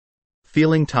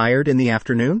Feeling tired in the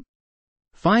afternoon?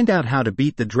 Find out how to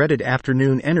beat the dreaded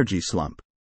afternoon energy slump.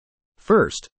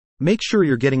 First, make sure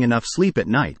you're getting enough sleep at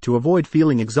night to avoid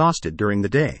feeling exhausted during the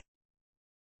day.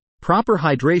 Proper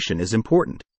hydration is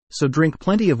important, so drink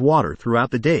plenty of water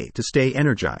throughout the day to stay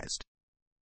energized.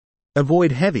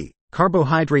 Avoid heavy,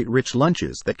 carbohydrate-rich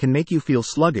lunches that can make you feel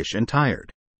sluggish and tired.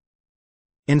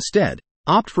 Instead,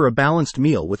 opt for a balanced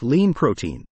meal with lean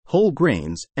protein, whole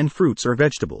grains, and fruits or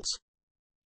vegetables.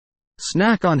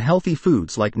 Snack on healthy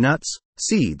foods like nuts,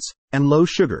 seeds, and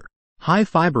low-sugar,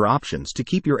 high-fiber options to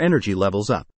keep your energy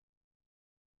levels up.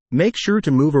 Make sure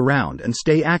to move around and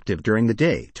stay active during the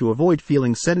day to avoid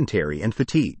feeling sedentary and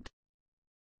fatigued.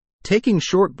 Taking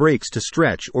short breaks to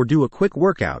stretch or do a quick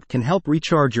workout can help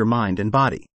recharge your mind and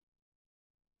body.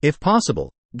 If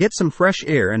possible, get some fresh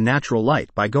air and natural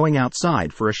light by going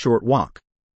outside for a short walk.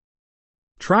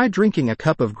 Try drinking a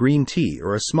cup of green tea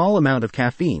or a small amount of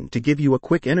caffeine to give you a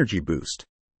quick energy boost.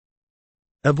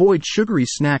 Avoid sugary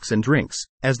snacks and drinks,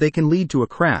 as they can lead to a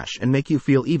crash and make you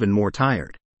feel even more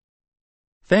tired.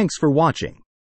 Thanks for watching.